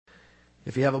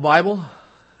If you have a Bible,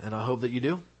 and I hope that you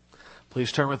do,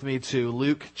 please turn with me to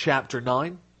Luke chapter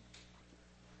 9.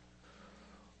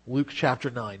 Luke chapter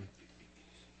 9.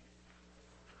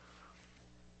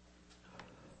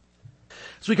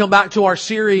 As we come back to our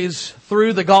series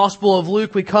through the Gospel of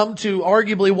Luke, we come to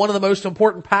arguably one of the most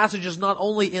important passages not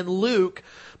only in Luke,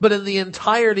 but in the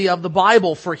entirety of the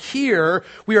Bible. For here,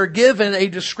 we are given a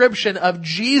description of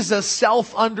Jesus'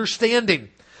 self-understanding.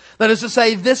 That is to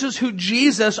say, this is who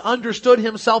Jesus understood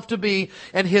himself to be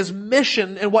and his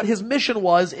mission and what his mission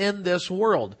was in this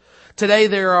world. Today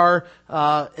there are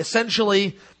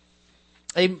essentially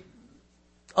an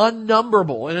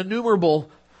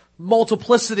innumerable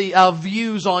multiplicity of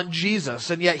views on Jesus.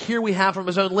 And yet here we have from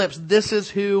his own lips, this is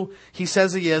who he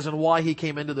says he is and why he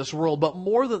came into this world. But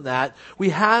more than that, we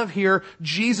have here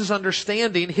Jesus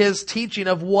understanding his teaching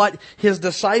of what his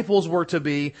disciples were to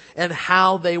be and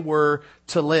how they were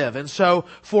to live. And so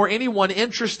for anyone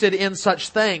interested in such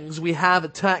things, we have a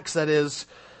text that is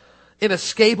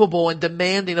inescapable and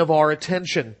demanding of our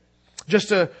attention. Just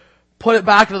to put it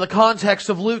back into the context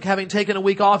of Luke having taken a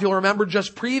week off, you'll remember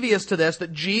just previous to this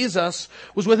that Jesus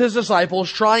was with his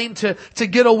disciples trying to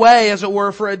get away, as it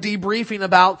were, for a debriefing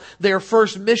about their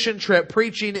first mission trip,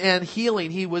 preaching and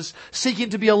healing. He was seeking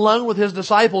to be alone with his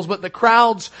disciples, but the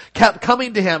crowds kept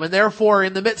coming to him, and therefore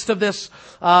in the midst of this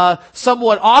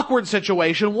somewhat awkward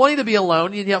situation, wanting to be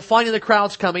alone, and yet finding the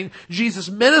crowds coming, Jesus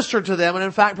ministered to them and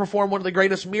in fact performed one of the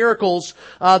greatest miracles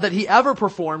that he ever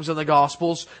performs in the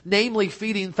Gospels, namely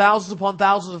feeding thousands upon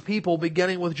thousands of people,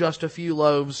 beginning with just a few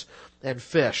loaves and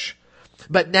fish.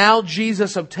 But now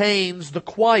Jesus obtains the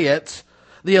quiet,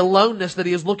 the aloneness that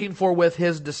he is looking for with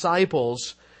his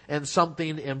disciples, and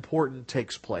something important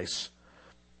takes place.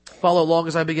 Follow along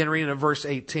as I begin reading in verse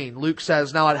 18. Luke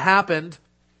says, "Now it happened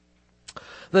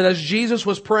that as Jesus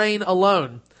was praying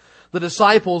alone, the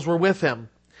disciples were with him,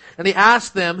 and he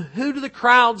asked them, 'Who do the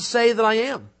crowds say that I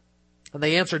am?' And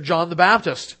they answered, 'John the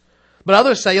Baptist. But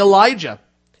others say Elijah,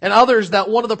 and others that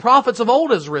one of the prophets of old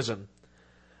has risen.'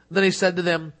 Then he said to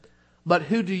them, 'But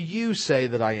who do you say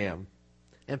that I am?'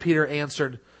 And Peter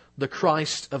answered, 'The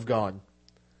Christ of God.'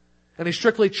 And he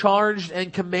strictly charged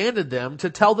and commanded them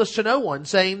to tell this to no one,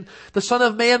 saying, 'The Son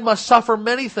of Man must suffer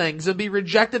many things and be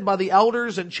rejected by the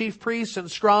elders and chief priests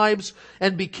and scribes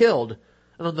and be killed,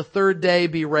 and on the third day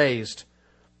be raised.'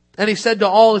 And he said to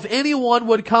all, 'If anyone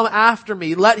would come after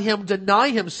me, let him deny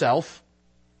himself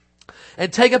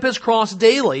and take up his cross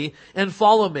daily and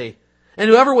follow me. And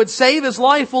whoever would save his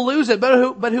life will lose it,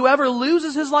 but whoever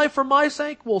loses his life for my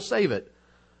sake will save it.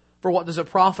 For what does it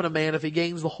profit a man if he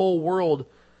gains the whole world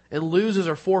and loses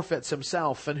or forfeits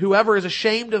himself? And whoever is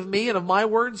ashamed of me and of my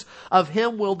words, of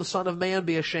him will the Son of Man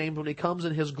be ashamed when he comes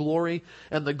in his glory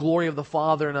and the glory of the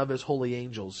Father and of his holy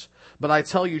angels. But I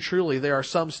tell you truly, there are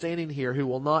some standing here who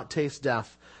will not taste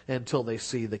death until they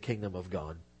see the kingdom of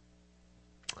God.'"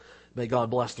 May God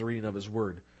bless the reading of his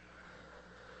word.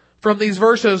 From these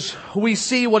verses, we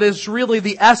see what is really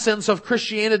the essence of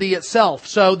Christianity itself.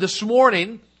 So this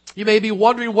morning, you may be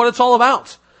wondering what it's all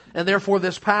about, and therefore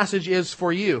this passage is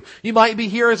for you. You might be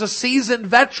here as a seasoned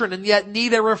veteran and yet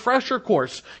need a refresher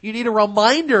course. You need a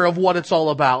reminder of what it's all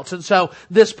about. And so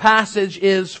this passage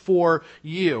is for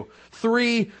you.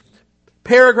 3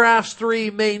 paragraphs, 3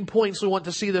 main points we want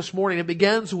to see this morning. It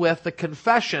begins with the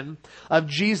confession of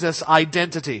Jesus'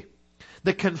 identity.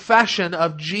 The confession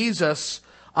of Jesus'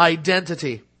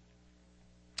 identity.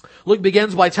 Luke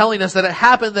begins by telling us that it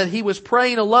happened that he was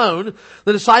praying alone.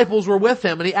 The disciples were with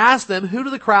him, and he asked them, "Who do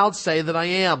the crowds say that I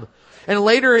am?" And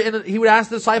later he would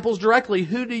ask the disciples directly,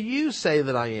 "Who do you say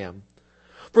that I am?"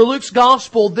 For Luke's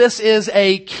gospel, this is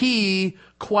a key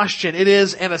question. It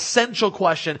is an essential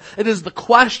question. It is the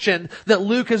question that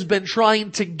Luke has been trying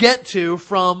to get to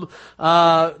from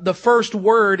the first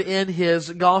word in his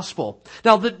gospel.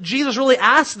 Now, Jesus really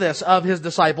asked this of his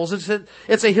disciples.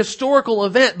 It's a historical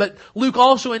event, but Luke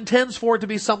also intends for it to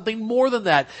be something more than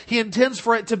that. He intends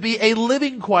for it to be a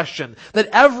living question that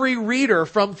every reader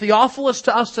from Theophilus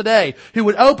to us today who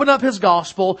would open up his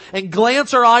gospel and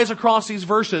glance our eyes across these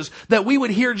verses, that we would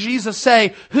hear Jesus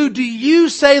say, "Who do you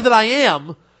say that I am?"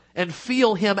 and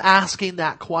feel him asking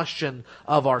that question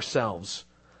of ourselves.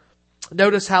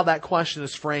 Notice how that question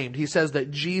is framed. He says that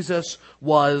Jesus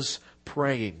was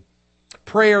praying.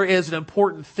 Prayer is an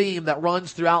important theme that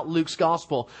runs throughout Luke's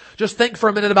gospel. Just think for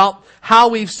a minute about how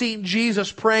we've seen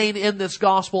Jesus praying in this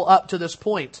gospel up to this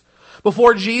point.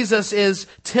 Before Jesus is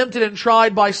tempted and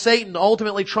tried by Satan,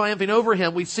 ultimately triumphing over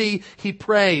him, we see he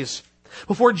prays.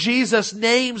 Before Jesus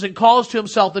names and calls to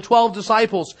himself the 12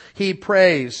 disciples, he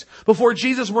prays. Before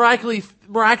Jesus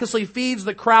miraculously feeds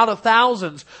the crowd of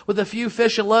thousands with a few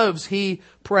fish and loaves, he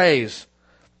prays.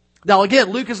 Now again,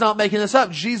 Luke is not making this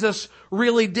up. Jesus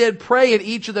really did pray in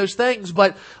each of those things,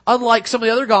 but unlike some of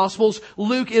the other Gospels,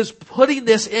 Luke is putting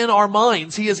this in our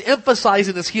minds. He is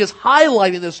emphasizing this. He is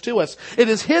highlighting this to us. It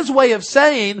is his way of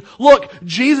saying, look,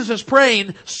 Jesus is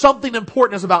praying, something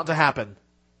important is about to happen.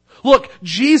 Look,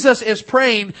 Jesus is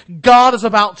praying, God is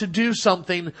about to do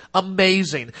something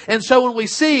amazing. And so when we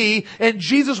see, and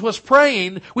Jesus was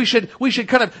praying, we should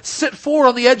kind of sit forward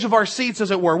on the edge of our seats, as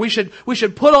it were. We should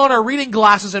put on our reading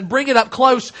glasses and bring it up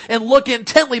close and look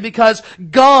intently, because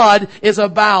God is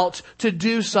about to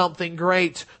do something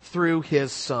great through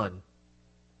His Son.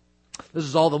 This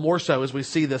is all the more so as we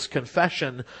see this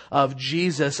confession of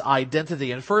Jesus'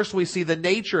 identity. And first we see the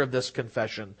nature of this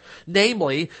confession.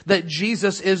 Namely, that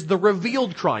Jesus is the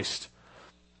revealed Christ.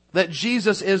 That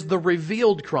Jesus is the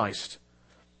revealed Christ.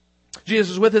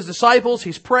 Jesus is with His disciples.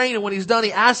 He's praying, and when He's done,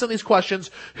 He asks them these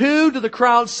questions. Who do the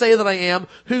crowds say that I am?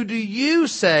 Who do you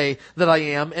say that I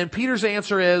am? And Peter's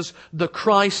answer is the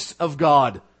Christ of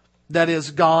God. That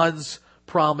is God's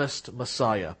promised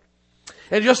Messiah.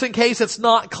 And just in case it's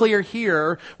not clear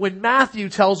here, when Matthew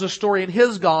tells a story in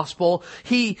his gospel,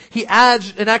 he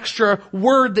adds an extra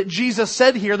word that Jesus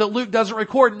said here that Luke doesn't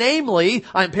record. Namely,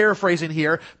 I'm paraphrasing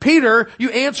here, Peter, you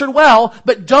answered well,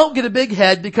 but don't get a big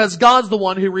head, because God's the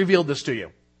one who revealed this to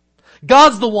you.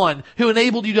 God's the one who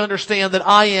enabled you to understand that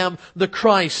I am the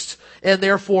Christ, and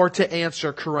therefore to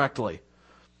answer correctly.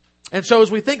 And so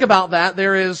as we think about that,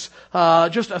 there is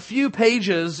just a few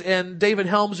pages in David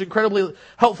Helm's incredibly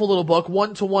helpful little book,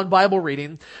 One-to-One Bible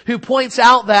Reading, who points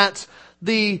out that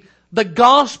the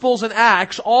Gospels and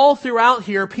Acts, all throughout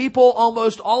here, people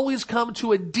almost always come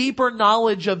to a deeper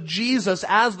knowledge of Jesus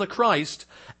as the Christ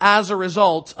as a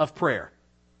result of prayer.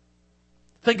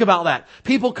 Think about that.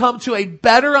 People come to a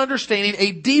better understanding,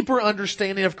 a deeper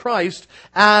understanding of Christ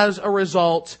as a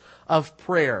result of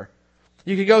prayer.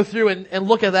 You can go through and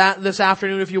look at that this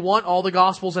afternoon if you want, all the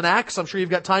Gospels and Acts. I'm sure you've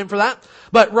got time for that.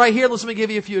 But right here, let me give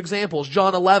you a few examples.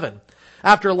 John 11.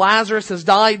 After Lazarus has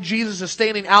died, Jesus is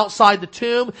standing outside the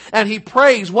tomb and He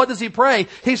prays. What does He pray?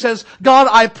 He says, God,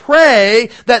 I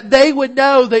pray that they would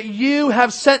know that you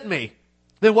have sent me.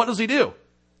 Then what does He do?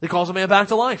 He calls a man back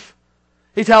to life.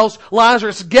 He tells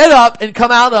Lazarus, get up and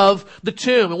come out of the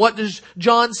tomb. And what does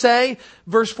John say?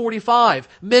 Verse 45.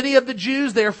 Many of the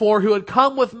Jews, therefore, who had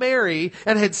come with Mary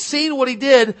and had seen what He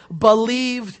did,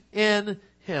 believed in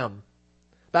Him.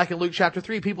 Back in Luke chapter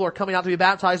 3, people are coming out to be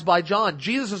baptized by John.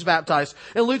 Jesus is baptized.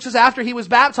 And Luke says after He was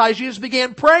baptized, Jesus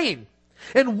began praying.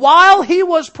 And while He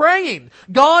was praying,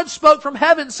 God spoke from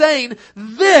heaven saying,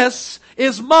 this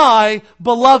is my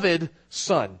beloved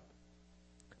Son.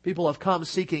 People have come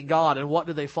seeking God, and what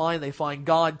do they find? They find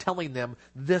God telling them,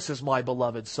 this is my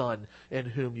beloved Son in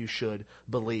whom you should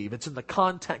believe. It's in the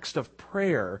context of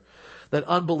prayer that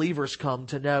unbelievers come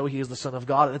to know He is the Son of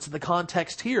God. And it's in the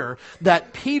context here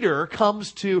that Peter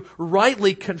comes to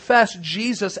rightly confess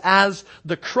Jesus as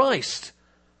the Christ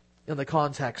in the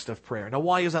context of prayer. Now,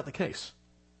 why is that the case?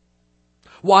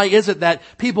 Why is it that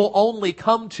people only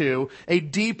come to a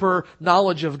deeper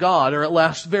knowledge of God, or at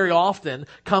least very often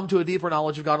come to a deeper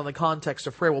knowledge of God in the context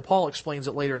of prayer? Well, Paul explains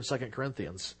it later in 2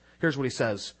 Corinthians. Here's what he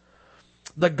says.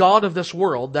 The God of this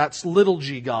world, that's little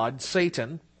g God,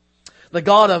 Satan, the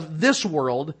God of this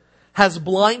world has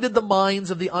blinded the minds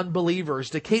of the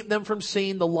unbelievers to keep them from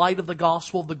seeing the light of the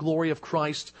gospel of the glory of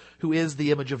Christ, who is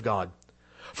the image of God.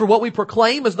 For what we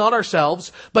proclaim is not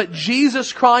ourselves, but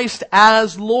Jesus Christ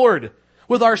as Lord,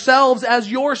 with ourselves as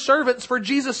your servants for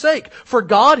Jesus' sake. For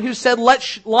God, who said,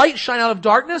 let light shine out of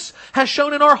darkness, has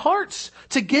shone in our hearts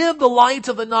to give the light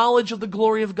of the knowledge of the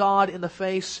glory of God in the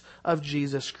face of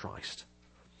Jesus Christ.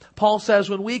 Paul says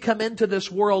when we come into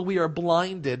this world, we are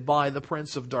blinded by the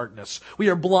prince of darkness. We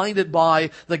are blinded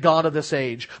by the God of this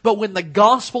age. But when the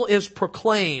gospel is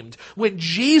proclaimed, when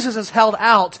Jesus is held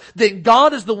out, then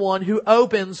God is the one who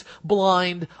opens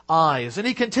blind eyes. And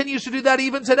He continues to do that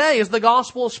even today as the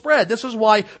gospel is spread. This is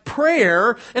why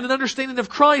prayer and an understanding of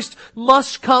Christ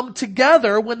must come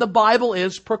together when the Bible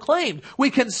is proclaimed.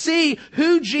 We can see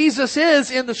who Jesus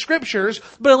is in the Scriptures,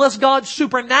 but unless God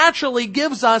supernaturally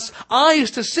gives us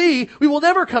eyes to see, we will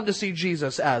never come to see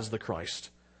Jesus as the Christ.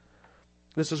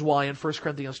 This is why in 1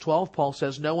 Corinthians 12, Paul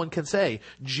says, no one can say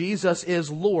Jesus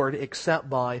is Lord except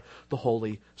by the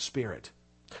Holy Spirit.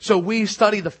 So we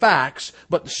study the facts,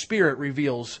 but the Spirit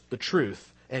reveals the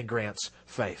truth and grants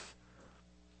faith.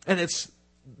 And it's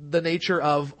the nature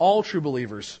of all true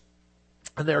believers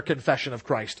and their confession of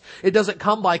Christ. It doesn't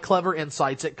come by clever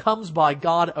insights. It comes by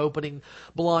God opening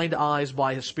blind eyes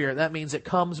by His Spirit. That means it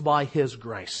comes by His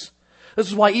grace. This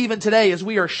is why even today, as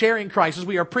we are sharing Christ, as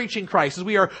we are preaching Christ, as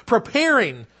we are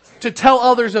preparing to tell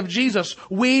others of Jesus,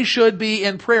 we should be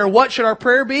in prayer. What should our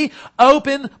prayer be?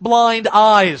 Open blind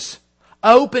eyes.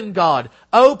 Open, God.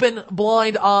 Open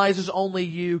blind eyes as only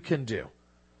you can do.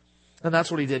 And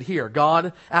that's what he did here.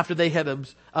 God, after they had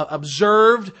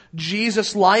observed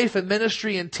Jesus' life and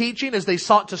ministry and teaching, as they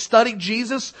sought to study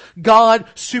Jesus, God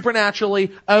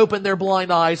supernaturally opened their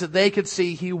blind eyes that they could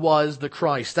see he was the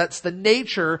Christ. That's the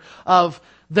nature of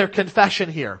their confession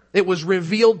here. It was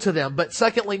revealed to them. But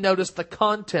secondly, notice the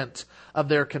content of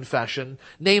their confession.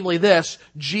 Namely this,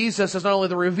 Jesus is not only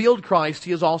the revealed Christ,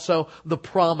 he is also the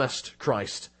promised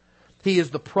Christ. He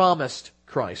is the promised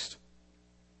Christ.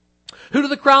 Who do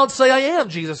the crowd say I am?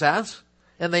 Jesus asked.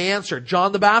 And they answered,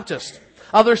 John the Baptist.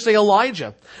 Others say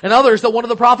Elijah. And others that one of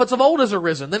the prophets of old has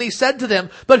arisen. Then he said to them,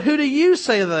 but who do you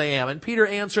say that I am? And Peter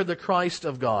answered, the Christ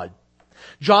of God.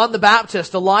 John the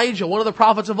Baptist, Elijah, one of the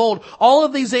prophets of old. All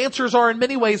of these answers are in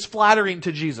many ways flattering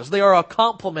to Jesus. They are a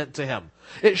compliment to him.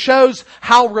 It shows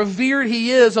how revered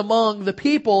he is among the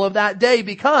people of that day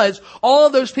because all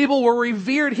of those people were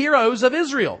revered heroes of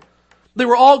Israel. They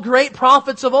were all great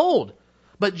prophets of old.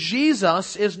 But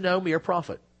Jesus is no mere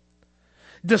prophet.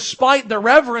 Despite the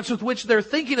reverence with which they're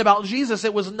thinking about Jesus,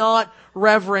 it was not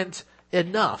reverent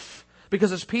enough.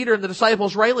 Because as Peter and the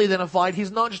disciples rightly identified, he's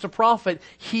not just a prophet,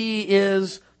 he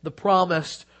is the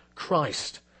promised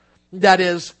Christ. That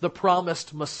is, the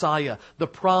promised Messiah, the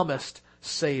promised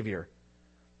Savior.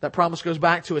 That promise goes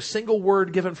back to a single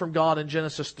word given from God in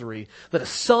Genesis 3, that a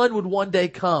son would one day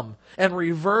come and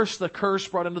reverse the curse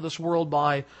brought into this world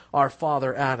by our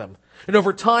father Adam. And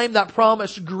over time, that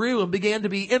promise grew and began to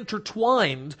be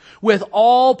intertwined with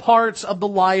all parts of the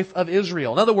life of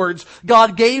Israel. In other words,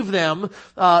 God gave them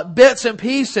bits and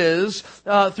pieces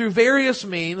through various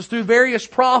means, through various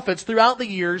prophets throughout the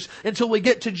years until we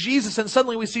get to Jesus. And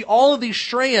suddenly we see all of these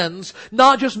strands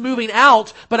not just moving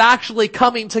out, but actually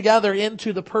coming together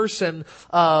into the person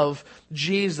of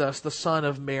Jesus, the son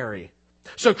of Mary.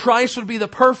 So Christ would be the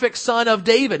perfect son of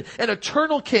David, an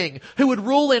eternal king who would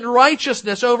rule in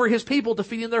righteousness over his people,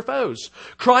 defeating their foes.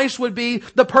 Christ would be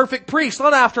the perfect priest,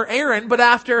 not after Aaron, but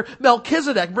after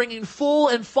Melchizedek, bringing full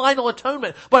and final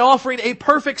atonement by offering a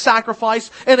perfect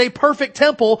sacrifice and a perfect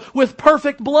temple with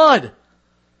perfect blood.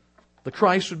 The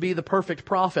Christ would be the perfect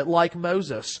prophet like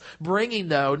Moses, bringing,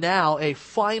 though, now a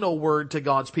final word to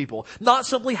God's people. Not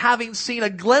simply having seen a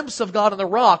glimpse of God on the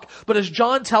rock, but as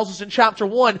John tells us in chapter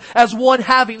 1, as one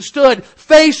having stood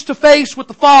face to face with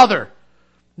the Father,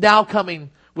 now coming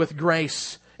with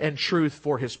grace and truth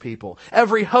for his people.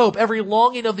 Every hope, every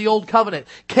longing of the old covenant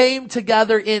came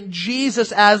together in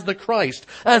Jesus as the Christ,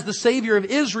 as the Savior of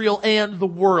Israel and the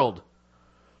world.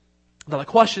 Now the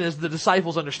question is, do the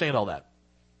disciples understand all that?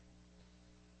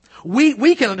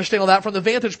 We can understand all that from the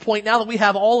vantage point now that we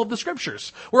have all of the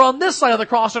scriptures. We're on this side of the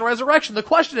cross and resurrection. The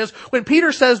question is, when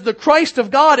Peter says the Christ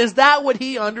of God, is that what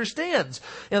he understands?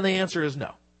 And the answer is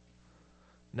no.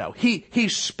 No. He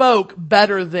spoke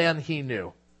better than he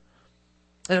knew.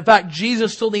 And in fact,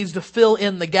 Jesus still needs to fill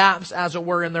in the gaps, as it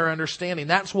were, in their understanding.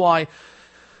 That's why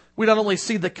we not only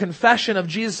see the confession of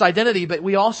Jesus' identity, but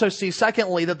we also see,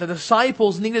 secondly, that the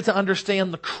disciples needed to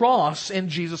understand the cross in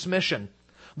Jesus' mission.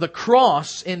 The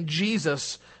cross in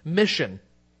Jesus' mission.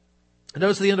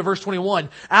 Notice at the end of verse 21,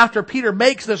 after Peter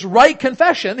makes this right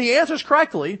confession, he answers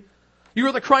correctly, you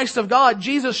are the Christ of God.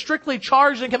 Jesus strictly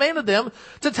charged and commanded them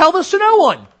to tell this to no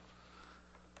one.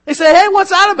 They say, hey, what's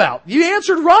that about? You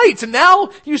answered right, and now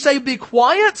you say be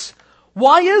quiet?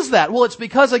 Why is that? Well, it's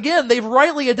because, again, they've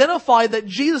rightly identified that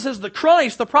Jesus is the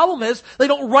Christ. The problem is they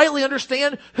don't rightly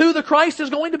understand who the Christ is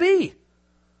going to be.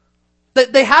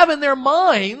 They have in their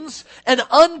minds an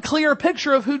unclear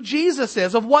picture of who Jesus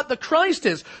is, of what the Christ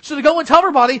is. So to go and tell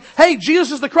everybody, hey,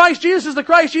 Jesus is the Christ, Jesus is the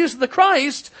Christ, Jesus is the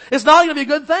Christ, is not going to be a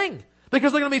good thing.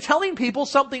 Because they're going to be telling people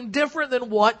something different than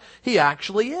what he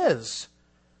actually is.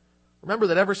 Remember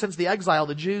that ever since the exile,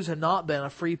 the Jews had not been a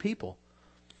free people.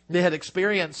 They had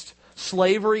experienced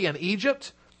slavery in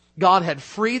Egypt. God had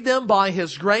freed them by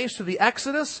his grace through the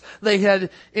Exodus. They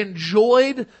had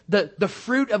enjoyed the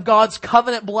fruit of God's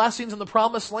covenant blessings in the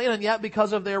promised land, and yet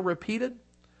because of their repeated,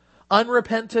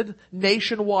 unrepented,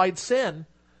 nationwide sin,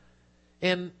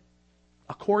 in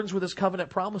accordance with his covenant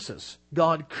promises,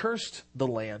 God cursed the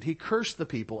land. He cursed the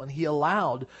people, and he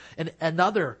allowed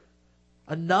another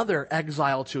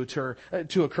exile to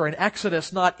occur, an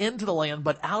exodus not into the land,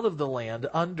 but out of the land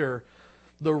under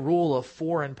the rule of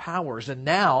foreign powers. And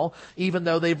now, even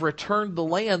though they've returned the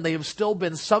land, they have still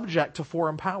been subject to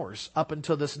foreign powers up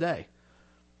until this day.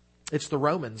 It's the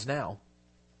Romans now.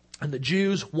 And the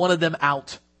Jews wanted them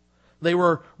out. They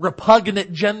were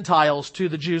repugnant Gentiles to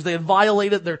the Jews. They had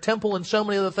violated their temple and so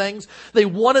many other things. They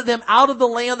wanted them out of the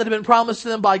land that had been promised to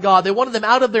them by God. They wanted them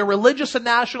out of their religious and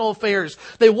national affairs.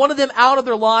 They wanted them out of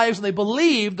their lives, and they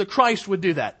believed that Christ would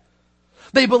do that.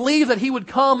 They believed that he would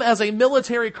come as a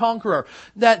military conqueror,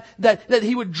 that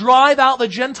he would drive out the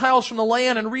Gentiles from the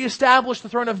land and reestablish the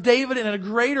throne of David in a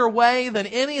greater way than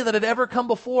any that had ever come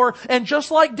before. And just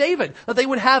like David, that they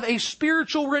would have a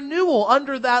spiritual renewal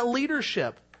under that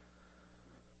leadership.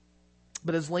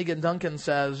 But as Ligon Duncan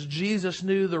says, Jesus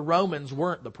knew the Romans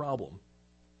weren't the problem.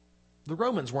 The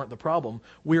Romans weren't the problem.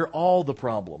 We're all the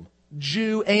problem.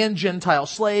 Jew and Gentile,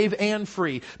 slave and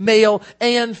free, male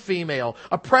and female,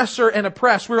 oppressor and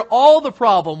oppressed. We're all the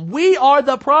problem. We are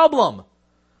the problem.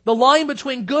 The line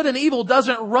between good and evil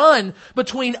doesn't run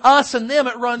between us and them.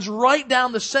 It runs right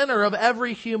down the center of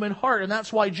every human heart. And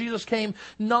that's why Jesus came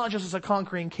not just as a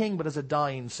conquering king, but as a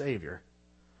dying Savior.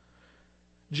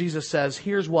 Jesus says,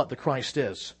 here's what the Christ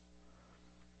is.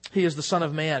 He is the Son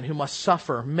of Man who must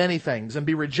suffer many things and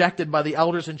be rejected by the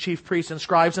elders and chief priests and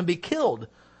scribes and be killed,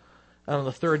 and on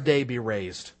the third day be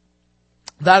raised.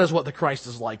 That is what the Christ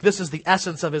is like. This is the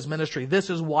essence of his ministry. This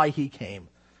is why he came.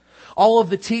 All of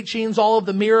the teachings, all of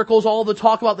the miracles, all of the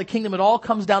talk about the kingdom, it all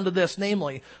comes down to this,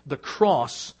 namely the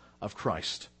cross of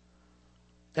Christ.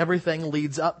 Everything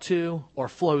leads up to or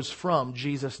flows from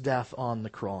Jesus' death on the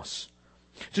cross.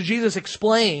 So Jesus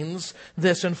explains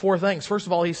this in four things. First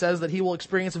of all, he says that he will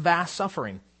experience vast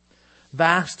suffering.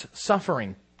 Vast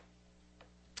suffering.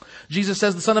 Jesus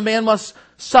says the Son of Man must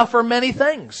suffer many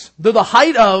things. Though the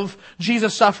height of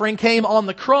Jesus' suffering came on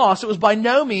the cross, it was by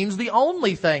no means the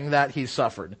only thing that he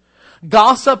suffered.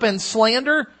 Gossip and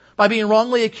slander by being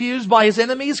wrongly accused by his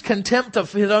enemies, contempt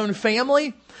of his own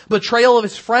family, betrayal of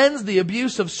his friends, the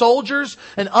abuse of soldiers,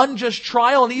 an unjust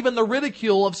trial, and even the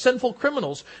ridicule of sinful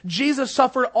criminals. Jesus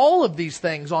suffered all of these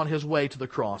things on his way to the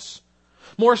cross.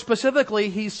 More specifically,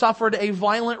 he suffered a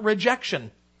violent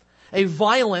rejection. A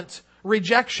violent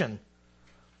rejection.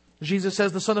 Jesus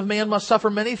says the Son of Man must suffer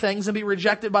many things and be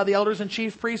rejected by the elders and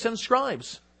chief priests and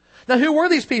scribes. Now, who were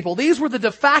these people? These were the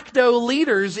de facto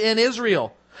leaders in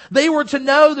Israel. They were to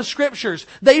know the Scriptures.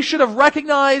 They should have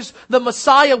recognized the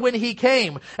Messiah when he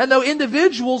came. And though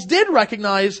individuals did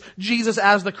recognize Jesus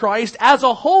as the Christ, as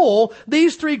a whole,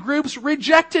 these three groups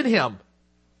rejected him.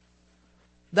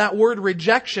 That word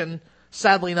rejection,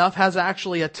 sadly enough, has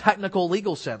actually a technical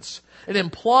legal sense. It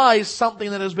implies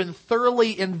something that has been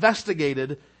thoroughly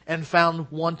investigated and found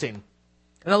wanting.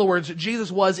 In other words,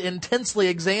 Jesus was intensely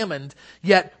examined,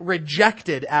 yet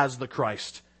rejected as the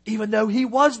Christ, even though he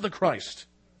was the Christ.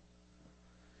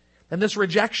 And this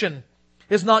rejection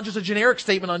is not just a generic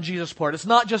statement on Jesus' part. It's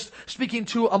not just speaking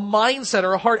to a mindset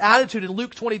or a heart attitude in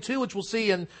Luke 22, which we'll see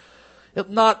in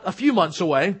not a few months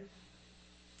away.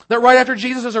 That right after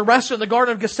Jesus is arrested in the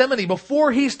Garden of Gethsemane,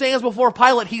 before he stands before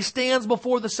Pilate, he stands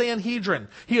before the Sanhedrin.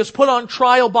 He is put on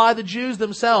trial by the Jews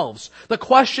themselves. The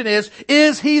question is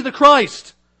he the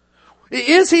Christ?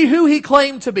 Is he who he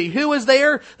claimed to be? Who is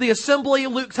there? The assembly,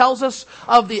 Luke tells us,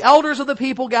 of the elders of the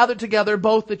people gathered together,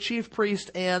 both the chief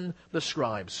priest and the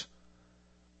scribes.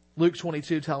 Luke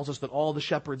 22 tells us that all the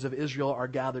shepherds of Israel are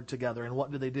gathered together. And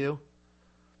what do?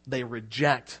 They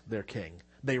reject their king.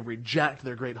 They reject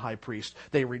their great high priest.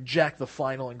 They reject the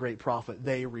final and great prophet.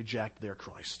 They reject their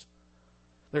Christ.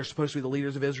 They're supposed to be the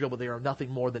leaders of Israel, but they are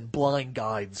nothing more than blind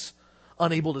guides,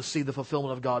 unable to see the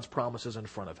fulfillment of God's promises in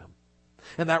front of him.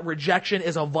 And that rejection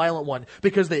is a violent one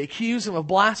because they accuse him of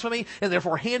blasphemy and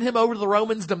therefore hand him over to the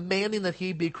Romans, demanding that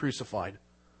he be crucified.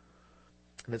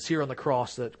 And it's here on the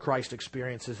cross that Christ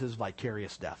experiences his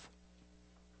vicarious death.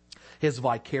 His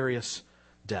vicarious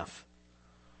death.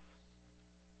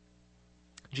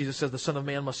 Jesus says the Son of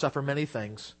Man must suffer many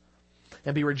things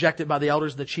and be rejected by the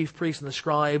elders and the chief priests and the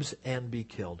scribes and be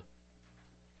killed.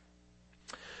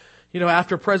 You know,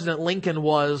 after President Lincoln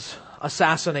was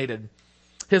assassinated,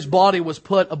 his body was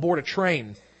put aboard a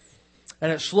train,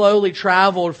 and it slowly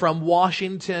traveled from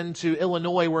Washington to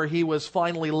Illinois, where he was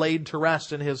finally laid to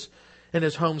rest in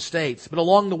his home state. But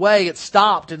along the way, it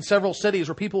stopped in several cities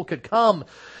where people could come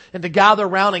and to gather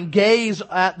around and gaze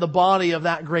at the body of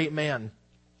that great man.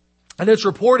 And it's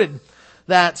reported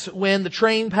that when the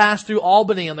train passed through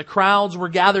Albany and the crowds were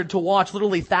gathered to watch,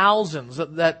 literally thousands,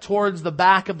 that towards the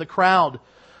back of the crowd,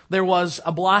 there was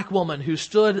a black woman who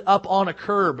stood up on a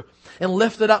curb and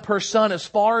lifted up her son as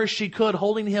far as she could,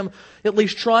 holding him, at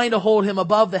least trying to hold him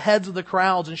above the heads of the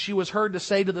crowds. And she was heard to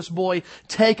say to this boy,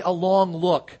 "Take a long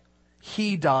look.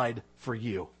 He died for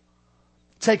you.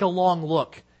 Take a long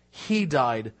look. He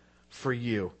died for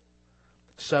you."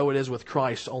 So it is with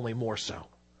Christ, only more so.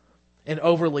 In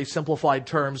overly simplified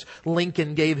terms,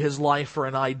 Lincoln gave his life for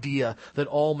an idea that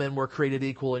all men were created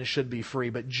equal and should be free,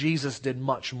 but Jesus did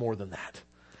much more than that.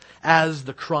 As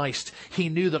the Christ, he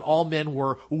knew that all men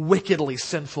were wickedly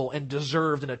sinful and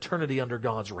deserved an eternity under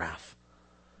God's wrath,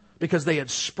 because they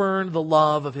had spurned the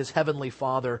love of his heavenly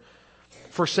Father,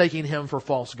 forsaking him for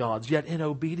false gods. Yet in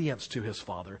obedience to his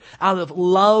Father, out of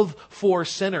love for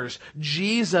sinners,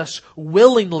 Jesus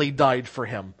willingly died for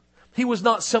him. He was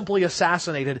not simply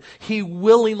assassinated. He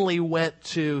willingly went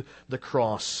to the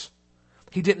cross.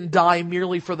 He didn't die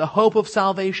merely for the hope of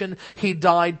salvation. He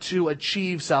died to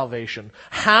achieve salvation.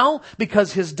 How?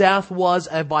 Because his death was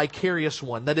a vicarious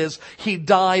one. That is, he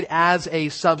died as a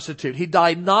substitute. He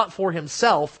died not for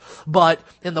himself, but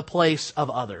in the place of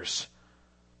others.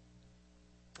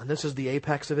 And this is the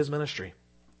apex of his ministry.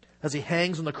 As he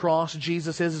hangs on the cross,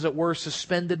 Jesus is, as it were,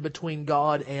 suspended between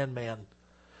God and man,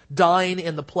 dying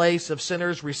in the place of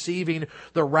sinners, receiving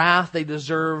the wrath they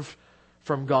deserve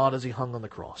from God as he hung on the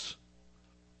cross.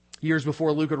 Years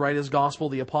before Luke would write his gospel,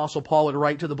 the Apostle Paul would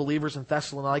write to the believers in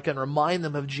Thessalonica and remind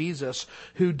them of Jesus,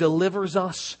 who delivers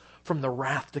us from the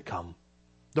wrath to come,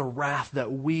 the wrath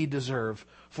that we deserve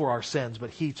for our sins,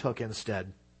 but he took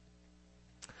instead.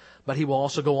 But he will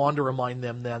also go on to remind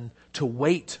them then to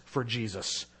wait for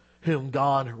Jesus, whom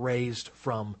God raised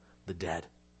from the dead.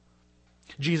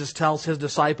 Jesus tells his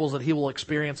disciples that he will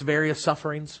experience various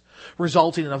sufferings,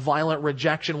 resulting in a violent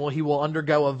rejection while he will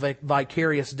undergo a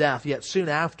vicarious death. Yet soon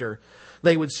after,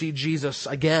 they would see Jesus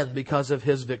again because of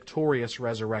his victorious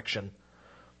resurrection.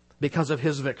 Because of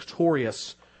his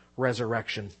victorious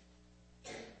resurrection.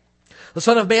 The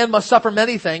Son of Man must suffer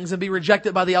many things and be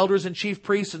rejected by the elders and chief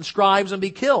priests and scribes and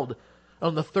be killed.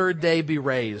 On the third day be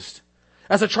raised.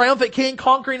 As a triumphant king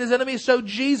conquering his enemies, so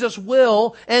Jesus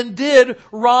will and did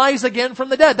rise again from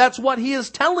the dead. That's what he is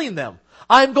telling them.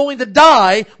 I'm going to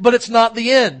die, but it's not the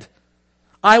end.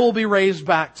 I will be raised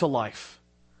back to life.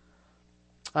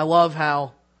 I love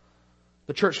how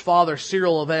the church father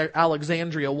Cyril of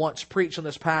Alexandria once preached on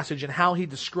this passage and how he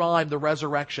described the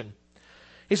resurrection.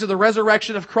 He said the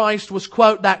resurrection of Christ was,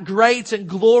 quote, that great and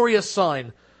glorious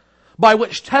sign by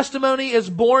which testimony is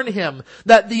borne him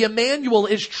that the Emmanuel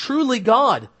is truly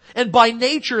God, and by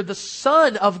nature the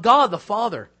Son of God the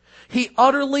Father. He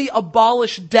utterly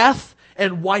abolished death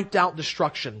and wiped out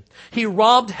destruction. He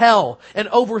robbed hell and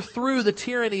overthrew the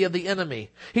tyranny of the enemy.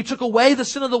 He took away the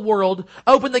sin of the world,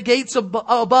 opened the gates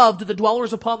above to the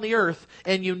dwellers upon the earth,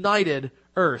 and united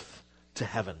earth to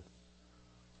heaven.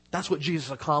 That's what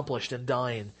Jesus accomplished in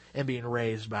dying and being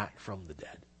raised back from the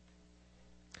dead.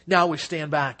 Now we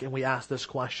stand back and we ask this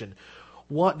question.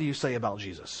 What do you say about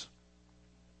Jesus?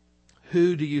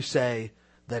 Who do you say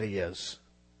that he is?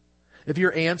 If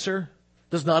your answer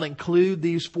does not include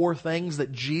these four things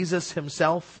that Jesus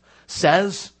himself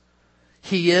says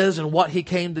he is and what he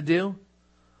came to do,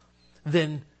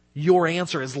 then your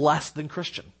answer is less than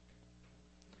Christian.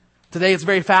 Today it's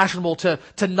very fashionable to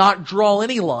not draw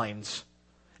any lines.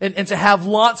 And to have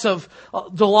lots of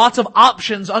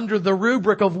options under the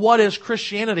rubric of what is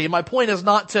Christianity. And my point is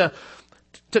not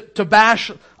to bash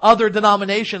other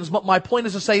denominations, but my point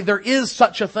is to say there is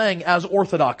such a thing as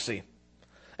orthodoxy.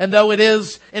 And though it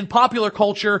is in popular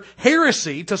culture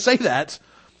heresy to say that,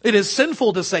 it is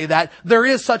sinful to say that, there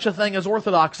is such a thing as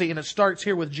orthodoxy, and it starts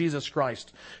here with Jesus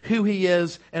Christ, who he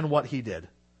is and what he did.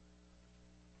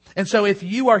 And so if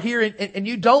you are here and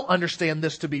you don't understand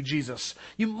this to be Jesus,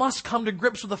 you must come to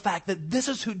grips with the fact that this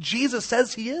is who Jesus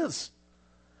says he is.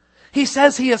 He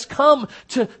says he has come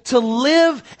to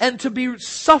live and to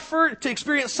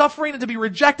experience suffering and to be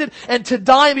rejected and to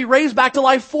die and be raised back to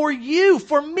life for you,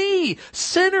 for me,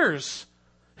 sinners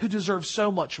who deserve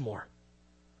so much more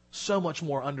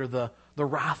under the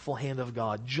wrathful hand of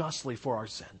God justly for our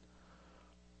sin.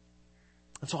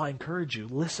 And so I encourage you,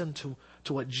 listen to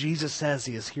what Jesus says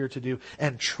he is here to do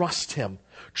and trust him.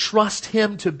 Trust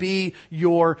him to be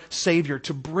your Savior,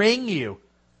 to bring you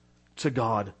to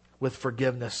God with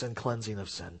forgiveness and cleansing of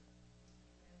sin.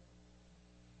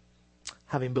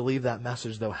 Having believed that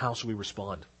message, though, how should we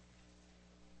respond?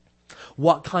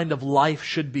 What kind of life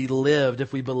should be lived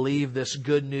if we believe this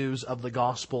good news of the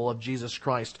gospel of Jesus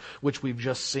Christ, which we've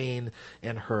just seen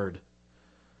and heard?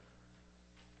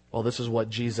 Well, this is what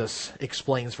Jesus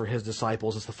explains for his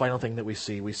disciples. It's the final thing that we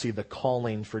see. We see the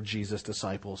calling for Jesus'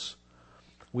 disciples.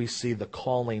 We see the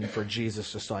calling for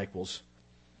Jesus' disciples.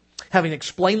 Having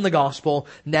explained the gospel,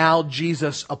 now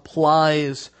Jesus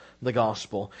applies the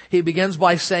gospel. He begins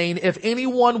by saying, if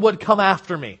anyone would come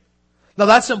after me. Now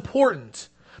that's important,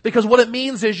 because what it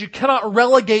means is you cannot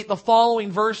relegate the following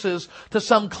verses to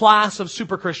some class of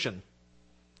super Christian.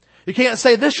 You can't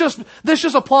say this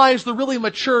just applies to really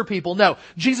mature people. No.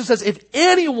 Jesus says, if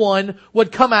anyone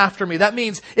would come after me, that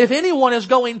means if anyone is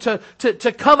going to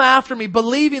come after me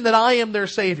believing that I am their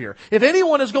Savior, if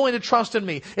anyone is going to trust in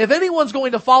me, if anyone's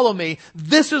going to follow me,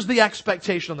 this is the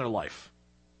expectation in their life.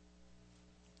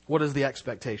 What is the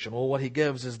expectation? Well, what he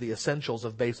gives is the essentials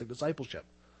of basic discipleship.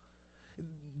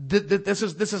 This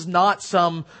is not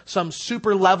some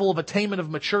super level of attainment of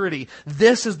maturity.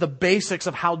 This is the basics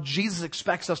of how Jesus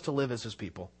expects us to live as His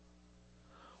people.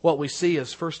 What we see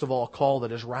is, first of all, a call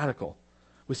that is radical.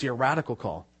 We see a radical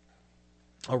call.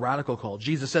 A radical call.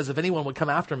 Jesus says, if anyone would come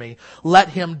after me, let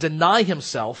him deny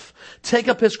himself, take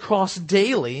up his cross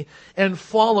daily, and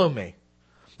follow me.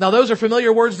 Now, those are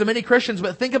familiar words to many Christians,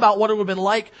 but think about what it would have been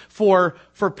like for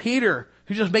Peter,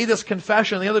 who just made this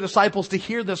confession, and the other disciples to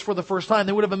hear this for the first time.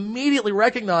 They would have immediately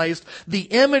recognized the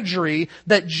imagery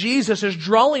that Jesus is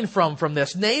drawing from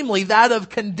this, namely that of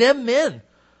condemned men.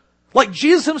 Like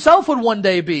Jesus Himself would one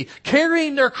day be,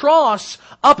 carrying their cross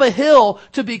up a hill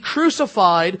to be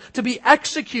crucified, to be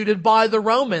executed by the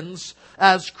Romans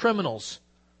as criminals.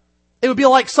 It would be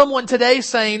like someone today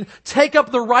saying, take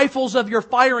up the rifles of your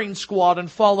firing squad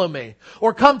and follow me.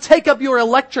 Or come take up your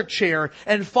electric chair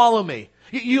and follow me.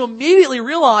 You immediately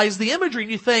realize the imagery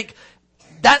and you think,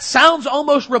 that sounds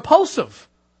almost repulsive.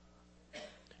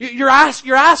 You're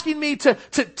asking me to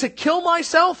kill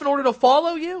myself in order to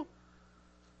follow you?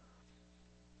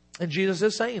 And Jesus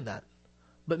is saying that,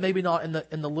 but maybe not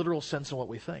in the literal sense of what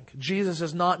we think. Jesus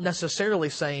is not necessarily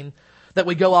saying that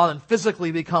we go out and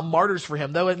physically become martyrs for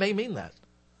Him, though it may mean that.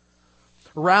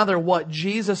 Rather, what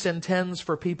Jesus intends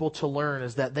for people to learn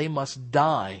is that they must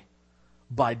die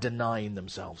by denying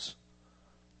themselves.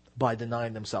 By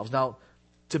denying themselves. Now,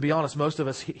 to be honest, most of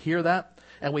us hear that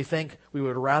and we think we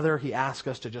would rather He ask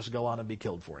us to just go out and be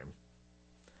killed for Him.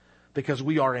 Because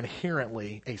we are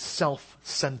inherently a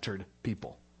self-centered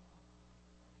people.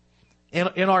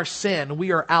 In our sin,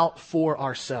 we are out for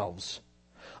ourselves.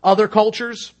 Other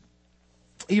cultures,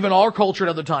 even our culture at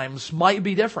other times, might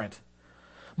be different.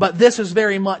 But this is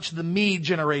very much the me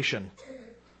generation.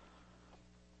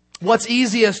 What's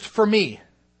easiest for me?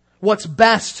 What's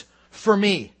best for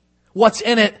me? What's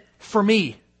in it for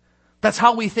me? That's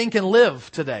how we think and live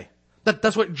today.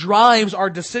 That's what drives our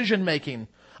decision making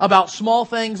about small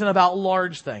things and about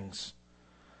large things.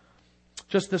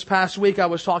 Just this past week, I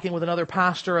was talking with another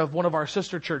pastor of one of our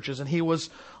sister churches, and he was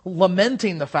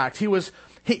lamenting the fact he was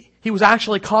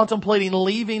actually contemplating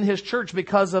leaving his church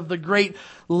because of the great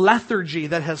lethargy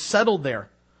that has settled there.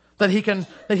 That he can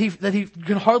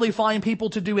hardly find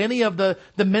people to do any of the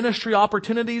ministry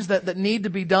opportunities that need to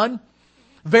be done.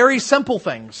 Very simple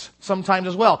things sometimes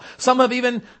as well. Some have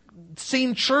even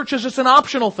seen church as just an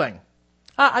optional thing.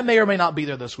 I may or may not be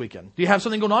there this weekend. Do you have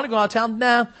something going on to go out of town?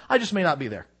 Nah, I just may not be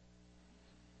there.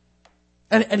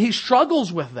 And he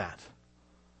struggles with that.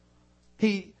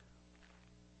 He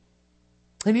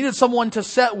needed someone to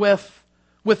sit with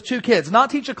two kids. Not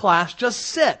teach a class, just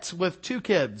sit with two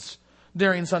kids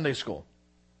during Sunday school.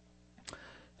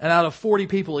 And out of 40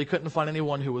 people, he couldn't find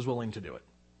anyone who was willing to do it.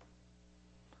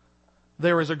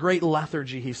 There is a great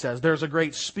lethargy, he says. There's a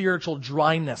great spiritual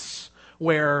dryness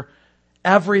where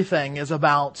everything is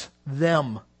about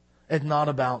them and not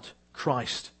about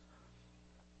Christ.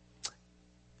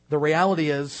 The reality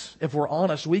is, if we're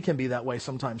honest, we can be that way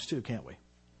sometimes too, can't we?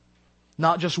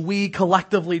 Not just we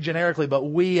collectively, generically, but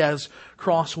we as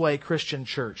Crossway Christian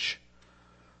Church.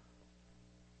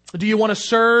 Do you want to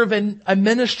serve in a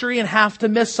ministry and have to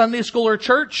miss Sunday school or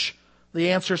church?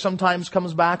 The answer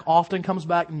often comes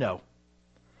back, no.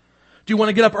 Do you want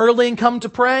to get up early and come to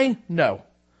pray? No. Do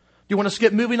you want to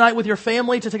skip movie night with your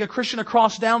family to take a Christian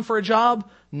across town for a job?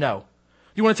 No.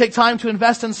 Do you want to take time to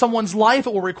invest in someone's life?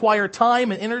 It will require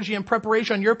time and energy and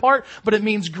preparation on your part, but it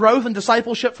means growth and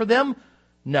discipleship for them?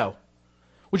 No.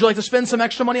 Would you like to spend some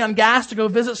extra money on gas to go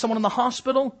visit someone in the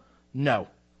hospital? No.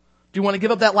 Do you want to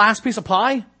give up that last piece of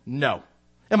pie? No.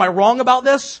 Am I wrong about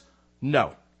this?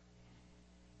 No.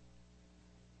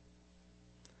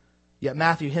 Yet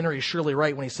Matthew Henry is surely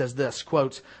right when he says this,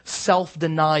 quote,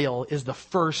 self-denial is the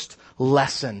first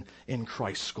lesson in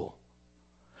Christ's school.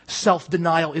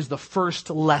 Self-denial is the first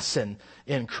lesson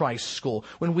in Christ's school.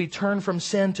 When we turn from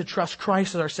sin to trust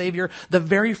Christ as our Savior, the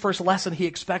very first lesson He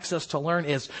expects us to learn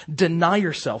is deny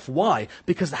yourself. Why?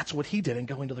 Because that's what He did in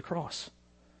going to the cross.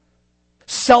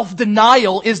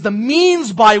 Self-denial is the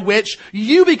means by which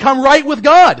you become right with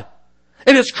God.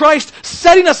 It is Christ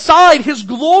setting aside His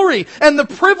glory and the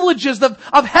privileges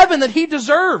of heaven that He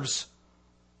deserves,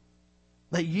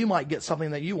 that you might get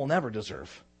something that you will never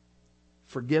deserve.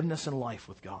 Forgiveness and life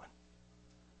with God.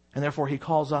 And therefore He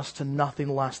calls us to nothing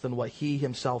less than what He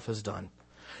Himself has done.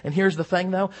 And here's the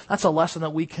thing though, that's a lesson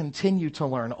that we continue to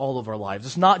learn all of our lives.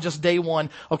 It's not just day one,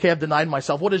 okay, I've denied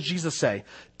myself. What does Jesus say?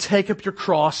 Take up your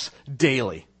cross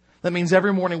daily. That means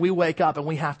every morning we wake up and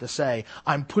we have to say,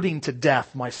 I'm putting to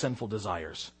death my sinful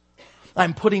desires.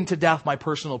 I'm putting to death my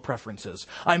personal preferences.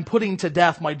 I'm putting to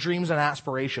death my dreams and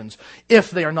aspirations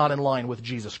if they are not in line with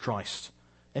Jesus Christ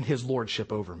and His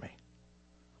lordship over me.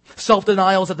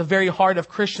 Self-denial is at the very heart of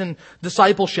Christian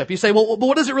discipleship. You say, well,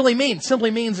 what does it really mean?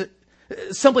 Simply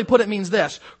put, it means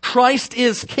this. Christ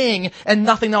is King and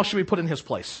nothing else should be put in His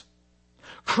place.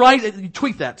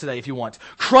 Tweak that today if you want.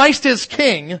 Christ is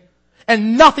King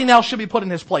and nothing else should be put in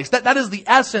His place. That is the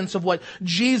essence of what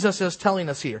Jesus is telling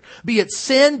us here. Be it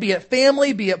sin, be it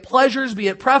family, be it pleasures, be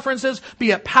it preferences,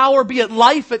 be it power, be it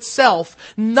life itself.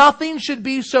 Nothing should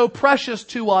be so precious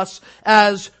to us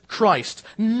as Christ.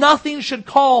 Nothing should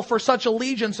call for such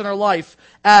allegiance in our life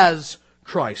as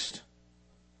Christ.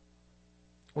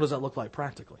 What does that look like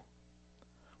practically?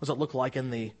 What does it look like in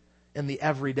the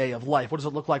everyday of life? What does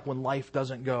it look like when life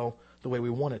doesn't go the way we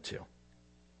want it to?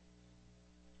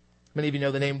 Many of you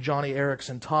know the name Joni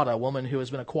Eareckson Tada, a woman who has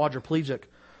been a quadriplegic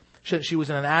since she was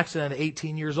in an accident at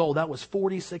 18 years old. That was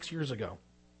 46 years ago.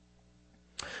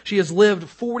 She has lived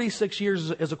 46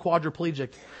 years as a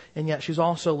quadriplegic, and yet she's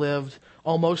also lived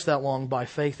almost that long by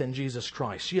faith in Jesus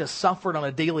Christ. She has suffered on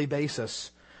a daily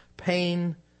basis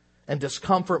pain and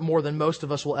discomfort more than most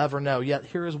of us will ever know. Yet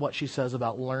here is what she says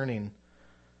about learning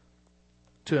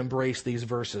to embrace these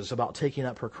verses, about taking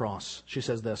up her cross. She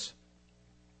says this,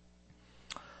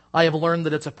 I have learned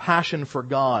that it's a passion for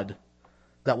God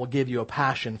that will give you a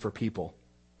passion for people.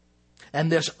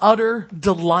 And this utter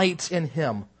delight in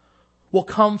Him will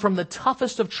come from the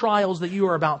toughest of trials that you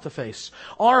are about to face.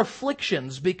 Our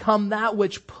afflictions become that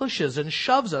which pushes and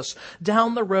shoves us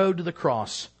down the road to the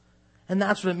cross. And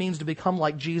that's what it means to become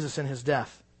like Jesus in His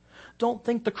death. Don't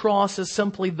think the cross is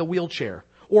simply the wheelchair,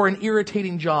 or an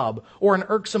irritating job, or an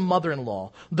irksome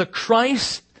mother-in-law. The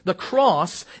cross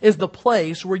is the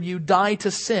place where you die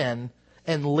to sin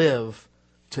and live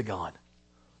to God.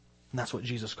 And that's what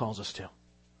Jesus calls us to.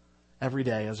 Every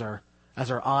day as our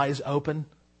eyes open,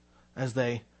 as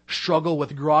they struggle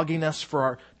with grogginess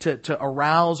to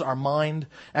arouse our mind,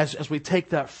 as we take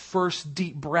that first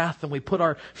deep breath and we put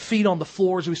our feet on the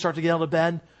floor as we start to get out of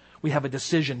bed, we have a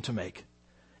decision to make.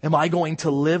 Am I going to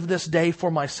live this day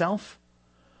for myself?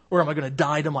 Or am I going to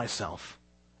die to myself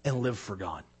and live for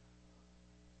God?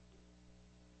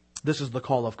 This is the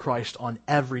call of Christ on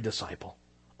every disciple.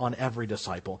 On every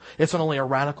disciple. It's not only a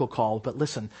radical call, but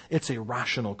listen, it's a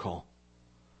rational call.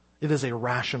 It is a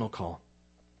rational call.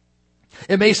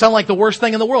 It may sound like the worst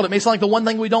thing in the world. It may sound like the one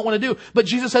thing we don't want to do. But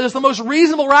Jesus said it's the most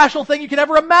reasonable, rational thing you can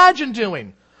ever imagine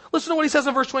doing. Listen to what He says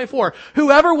in verse 24.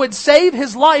 Whoever would save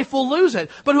his life will lose it.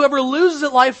 But whoever loses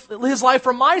his life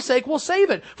for my sake will save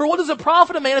it. For what does it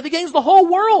profit a man if he gains the whole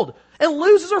world and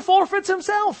loses or forfeits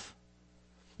himself?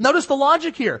 Notice the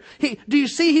logic here. Do you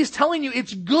see He's telling you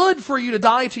it's good for you to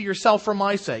die to yourself for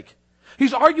my sake?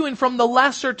 He's arguing from the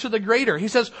lesser to the greater. He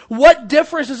says, what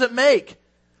difference does it make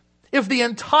if the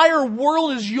entire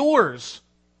world is yours,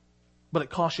 but it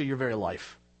costs you your very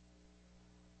life?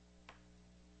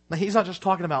 Now, He's not just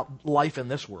talking about life in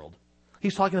this world.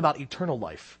 He's talking about eternal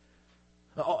life.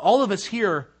 All of us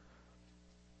here,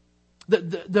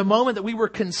 the moment that we were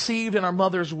conceived in our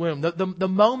mother's womb, the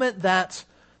moment that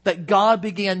God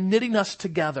began knitting us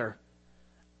together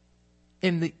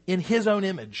in His own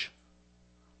image,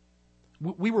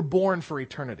 we were born for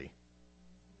eternity.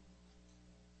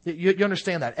 You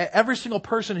understand that? Every single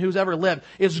person who's ever lived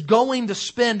is going to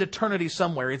spend eternity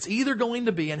somewhere. It's either going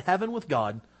to be in heaven with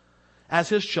God as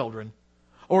His children,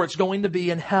 or it's going to be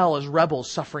in hell as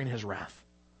rebels suffering His wrath.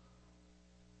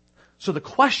 So the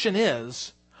question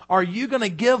is, are you going to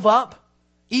give up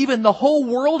even the whole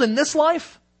world in this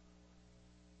life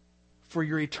for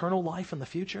your eternal life in the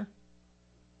future?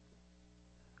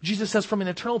 Jesus says from an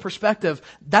eternal perspective,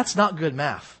 that's not good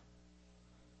math.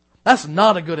 That's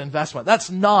not a good investment. That's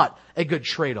not a good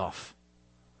trade-off.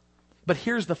 But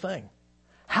here's the thing.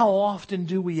 How often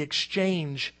do we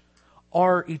exchange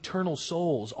our eternal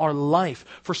souls, our life,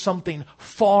 for something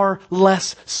far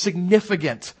less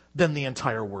significant than the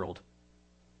entire world?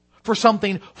 For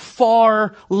something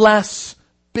far less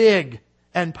big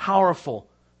and powerful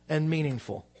and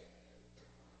meaningful.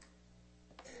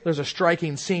 There's a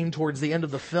striking scene towards the end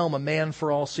of the film, A Man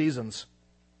for All Seasons.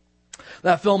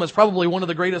 That film is probably one of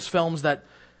the greatest films that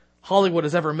Hollywood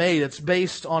has ever made. It's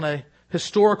based on a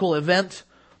historical event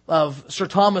of Sir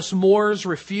Thomas More's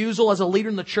refusal as a leader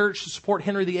in the church to support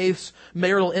Henry VIII's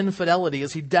marital infidelity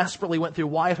as he desperately went through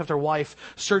wife after wife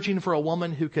searching for a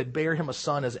woman who could bear him a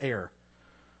son as heir.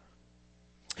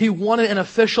 He wanted an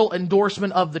official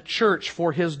endorsement of the church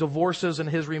for his divorces and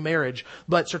his remarriage,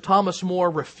 but Sir Thomas More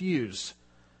refused.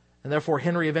 And therefore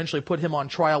Henry eventually put him on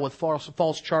trial with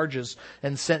false charges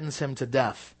and sentenced him to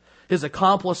death. His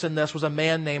accomplice in this was a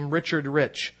man named Richard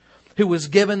Rich, who was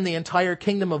given the entire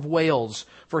kingdom of Wales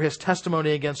for his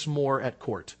testimony against More at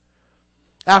court.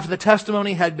 After the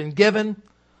testimony had been given,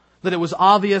 that it was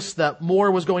obvious that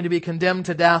More was going to be condemned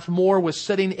to death, More was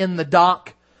sitting in the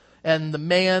dock, and the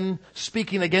man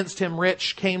speaking against him,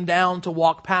 Rich, came down to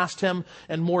walk past him,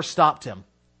 and More stopped him.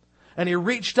 And he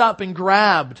reached up and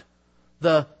grabbed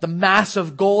the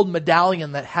massive gold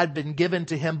medallion that had been given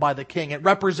to him by the king. It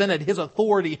represented his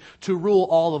authority to rule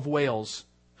all of Wales.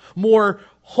 More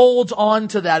holds on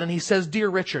to that, and he says, "Dear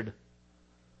Richard,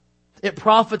 it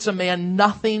profits a man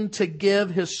nothing to give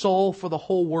his soul for the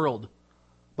whole world,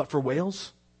 but for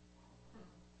Wales?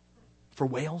 For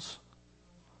Wales?"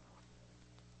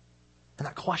 And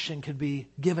that question could be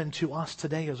given to us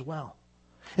today as well.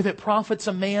 If it profits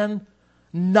a man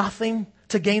nothing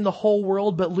to gain the whole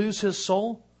world but lose his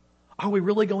soul, are we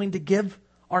really going to give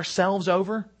ourselves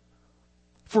over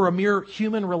for a mere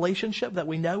human relationship that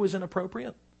we know is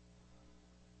inappropriate?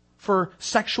 For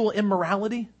sexual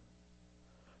immorality?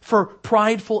 For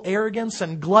prideful arrogance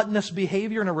and gluttonous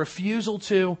behavior and a refusal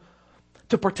to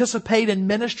participate in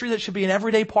ministry that should be an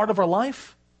everyday part of our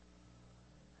life?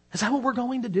 Is that what we're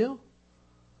going to do?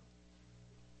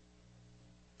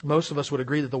 Most of us would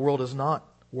agree that the world is not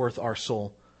worth our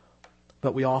soul,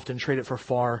 but we often trade it for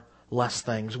far less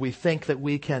things. We think that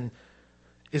we can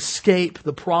escape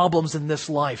the problems in this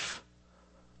life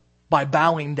by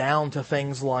bowing down to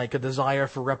things like a desire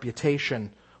for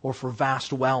reputation, or for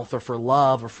vast wealth, or for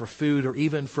love, or for food, or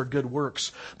even for good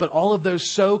works. But all of those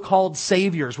so-called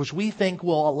saviors, which we think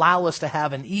will allow us to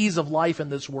have an ease of life in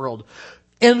this world,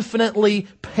 infinitely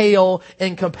pale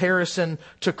in comparison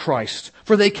to Christ.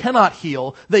 For they cannot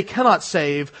heal, they cannot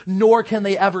save, nor can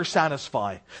they ever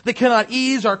satisfy. They cannot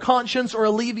ease our conscience or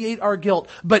alleviate our guilt.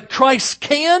 But Christ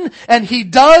can, and He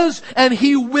does, and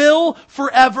He will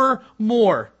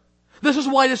forevermore. This is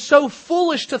why it is so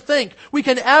foolish to think we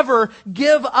can ever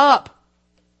give up,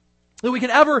 that we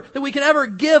can ever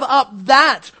give up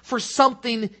that for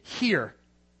something here.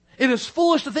 It is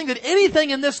foolish to think that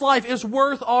anything in this life is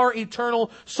worth our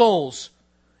eternal souls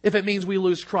if it means we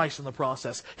lose Christ in the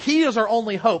process. He is our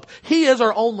only hope. He is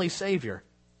our only Savior.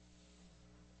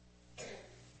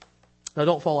 Now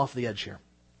don't fall off the edge here.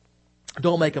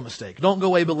 Don't make a mistake. Don't go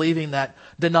away believing that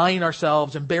denying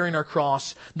ourselves and bearing our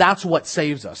cross, that's what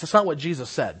saves us. That's not what Jesus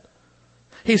said.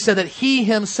 He said that He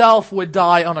Himself would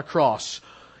die on a cross.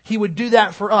 He would do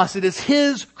that for us. It is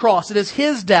His cross. It is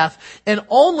His death, and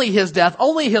only His death,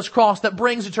 only His cross that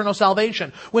brings eternal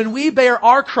salvation. When we bear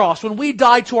our cross, when we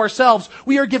die to ourselves,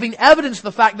 we are giving evidence of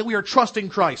the fact that we are trusting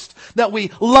Christ, that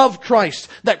we love Christ,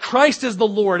 that Christ is the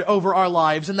Lord over our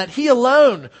lives, and that He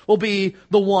alone will be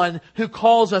the one who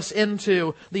calls us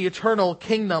into the eternal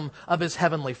kingdom of His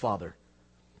heavenly Father.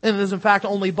 And it is in fact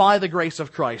only by the grace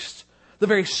of Christ, the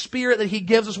very Spirit that He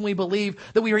gives us when we believe,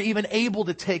 that we are even able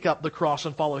to take up the cross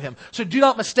and follow Him. So do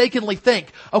not mistakenly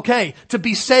think, okay, to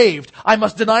be saved, I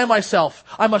must deny myself.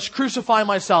 I must crucify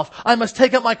myself. I must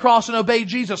take up my cross and obey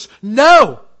Jesus.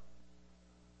 No!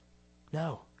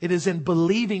 No. It is in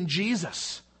believing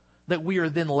Jesus that we are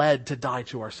then led to die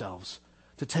to ourselves,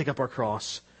 to take up our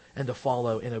cross and to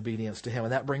follow in obedience to Him.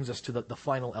 And that brings us to the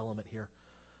final element here.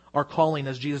 Our calling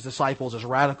as Jesus' disciples is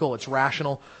radical, it's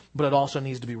rational, but it also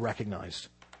needs to be recognized.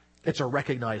 It's a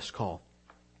recognized call.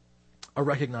 A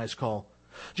recognized call.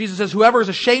 Jesus says, "Whoever is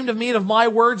ashamed of me and of my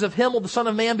words, of him will the Son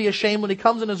of Man be ashamed when He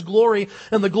comes in His glory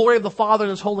and the glory of the Father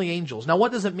and His holy angels." Now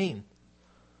what does it mean?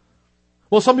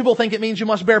 Well, some people think it means you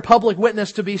must bear public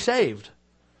witness to be saved.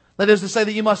 That is to say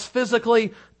that you must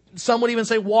physically, some would even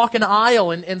say, walk an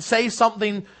aisle and say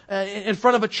something in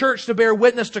front of a church to bear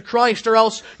witness to Christ, or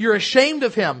else you're ashamed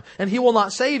of Him and He will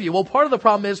not save you. Well, part of the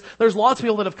problem is there's lots of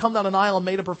people that have come down an aisle and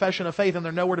made a profession of faith, and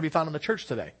they're nowhere to be found in the church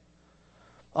today.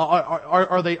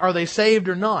 Are they saved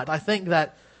or not? I think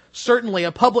that certainly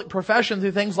a public profession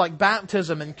through things like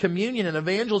baptism and communion and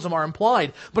evangelism are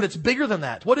implied, but it's bigger than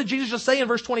that. What did Jesus just say in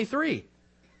verse 23?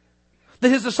 That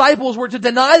His disciples were to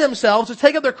deny themselves, to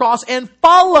take up their cross and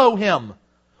follow Him.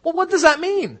 Well, what does that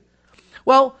mean?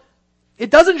 Well,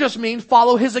 it doesn't just mean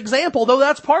follow His example, though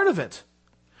that's part of it.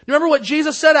 You remember what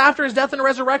Jesus said after His death and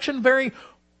resurrection? Very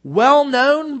well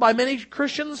known by many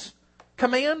Christians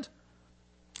command.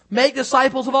 Make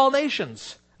disciples of all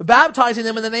nations, baptizing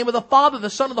them in the name of the Father,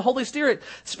 the Son, and the Holy Spirit,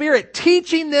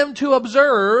 teaching them to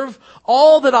observe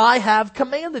all that I have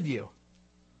commanded you.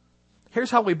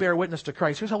 Here's how we bear witness to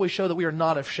Christ. Here's how we show that we are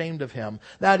not ashamed of Him.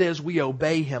 That is, we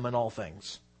obey Him in all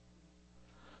things.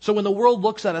 So when the world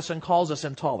looks at us and calls us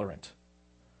intolerant,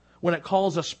 when it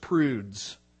calls us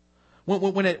prudes,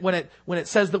 when it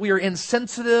says that we are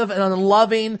insensitive and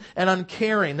unloving and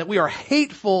uncaring, that we are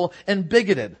hateful and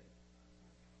bigoted,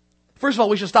 first of all,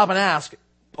 we should stop and ask,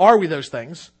 are we those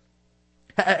things?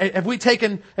 Have we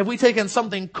taken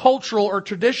something cultural or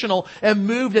traditional and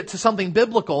moved it to something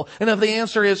biblical? And if the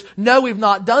answer is no, we've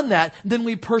not done that, then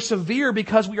we persevere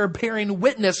because we are bearing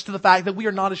witness to the fact that we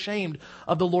are not ashamed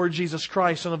of the Lord Jesus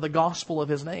Christ and of the gospel of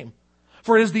His name.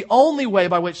 For it is the only way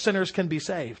by which sinners can be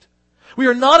saved. We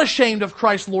are not ashamed of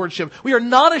Christ's lordship. We are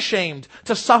not ashamed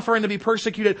to suffer and to be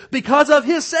persecuted because of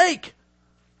His sake.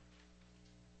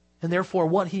 And therefore,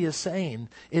 what he is saying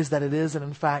is that it is,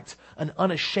 in fact, an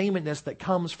unashamedness that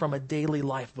comes from a daily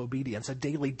life of obedience, a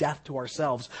daily death to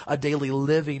ourselves, a daily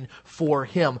living for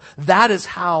Him. That is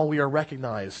how we are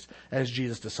recognized as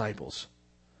Jesus' disciples.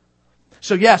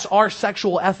 So yes, our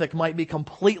sexual ethic might be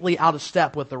completely out of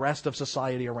step with the rest of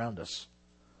society around us.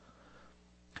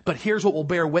 But here's what will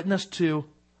bear witness to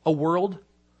a world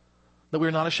that we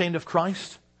are not ashamed of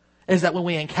Christ. Is that when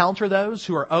we encounter those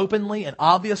who are openly and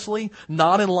obviously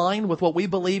not in line with what we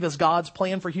believe is God's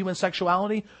plan for human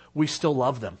sexuality, we still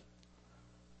love them.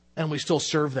 And we still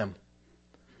serve them.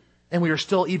 And we are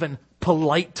still even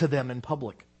polite to them in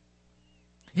public.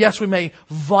 Yes, we may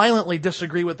violently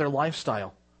disagree with their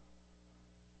lifestyle.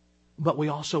 But we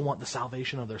also want the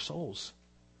salvation of their souls.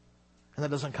 And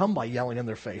that doesn't come by yelling in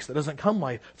their face. That doesn't come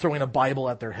by throwing a Bible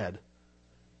at their head.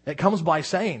 It comes by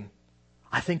saying,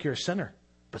 I think you're a sinner.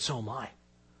 But so am I.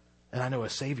 And I know a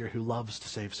Savior who loves to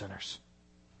save sinners.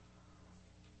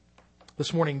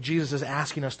 This morning, Jesus is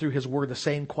asking us through His Word the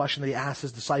same question that He asked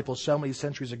His disciples so many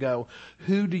centuries ago.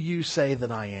 Who do you say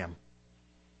that I am?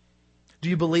 Do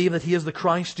you believe that He is the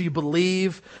Christ? Do you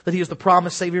believe that He is the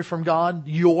promised Savior from God?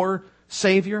 Your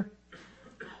Savior?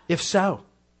 If so,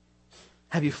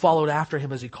 have you followed after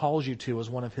Him as He calls you to as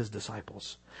one of His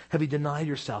disciples? Have you denied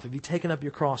yourself? Have you taken up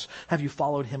your cross? Have you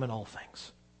followed Him in all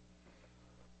things?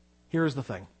 Here is the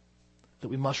thing that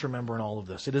we must remember in all of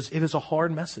this. It is a hard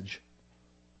message.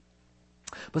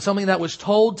 But something that was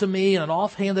told to me in an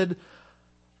offhanded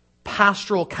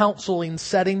pastoral counseling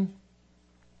setting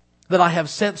that I have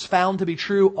since found to be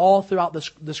true all throughout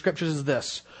the Scriptures is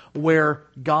this. Where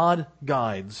God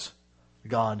guides,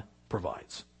 God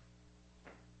provides.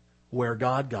 Where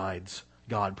God guides,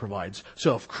 God provides.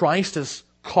 So if Christ is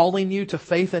calling you to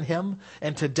faith in Him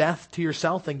and to death to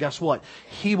yourself, then guess what?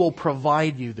 He will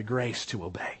provide you the grace to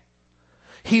obey.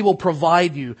 He will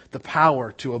provide you the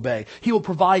power to obey. He will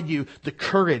provide you the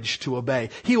courage to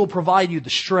obey. He will provide you the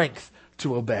strength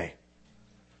to obey.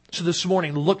 So this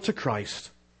morning, look to Christ,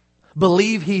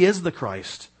 believe He is the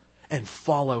Christ, and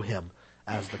follow Him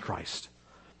as the Christ.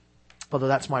 Father,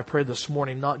 that's my prayer this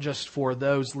morning, not just for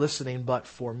those listening, but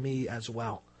for me as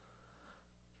well.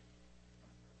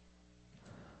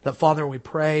 That, Father, we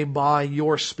pray by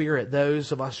Your Spirit,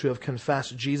 those of us who have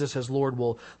confessed Jesus as Lord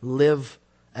will live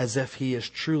as if He is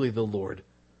truly the Lord,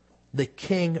 the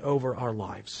King over our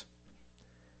lives.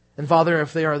 And Father,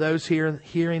 if there are those here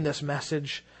hearing this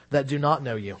message that do not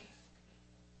know You,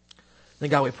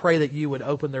 then God, we pray that You would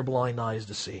open their blind eyes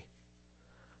to see.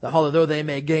 That, Father, though they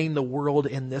may gain the world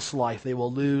in this life, they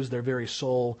will lose their very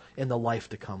soul in the life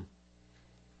to come,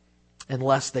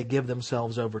 unless they give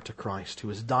themselves over to Christ, who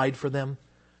has died for them,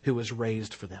 who was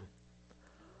raised for them.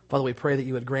 Father, we pray that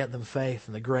You would grant them faith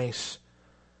and the grace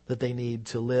that they need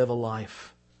to live a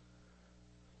life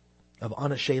of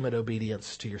unashamed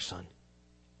obedience to Your Son.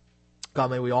 God,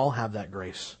 may we all have that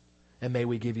grace, and may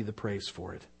we give You the praise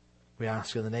for it. We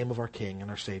ask in the name of our King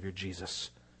and our Savior, Jesus.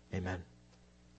 Amen.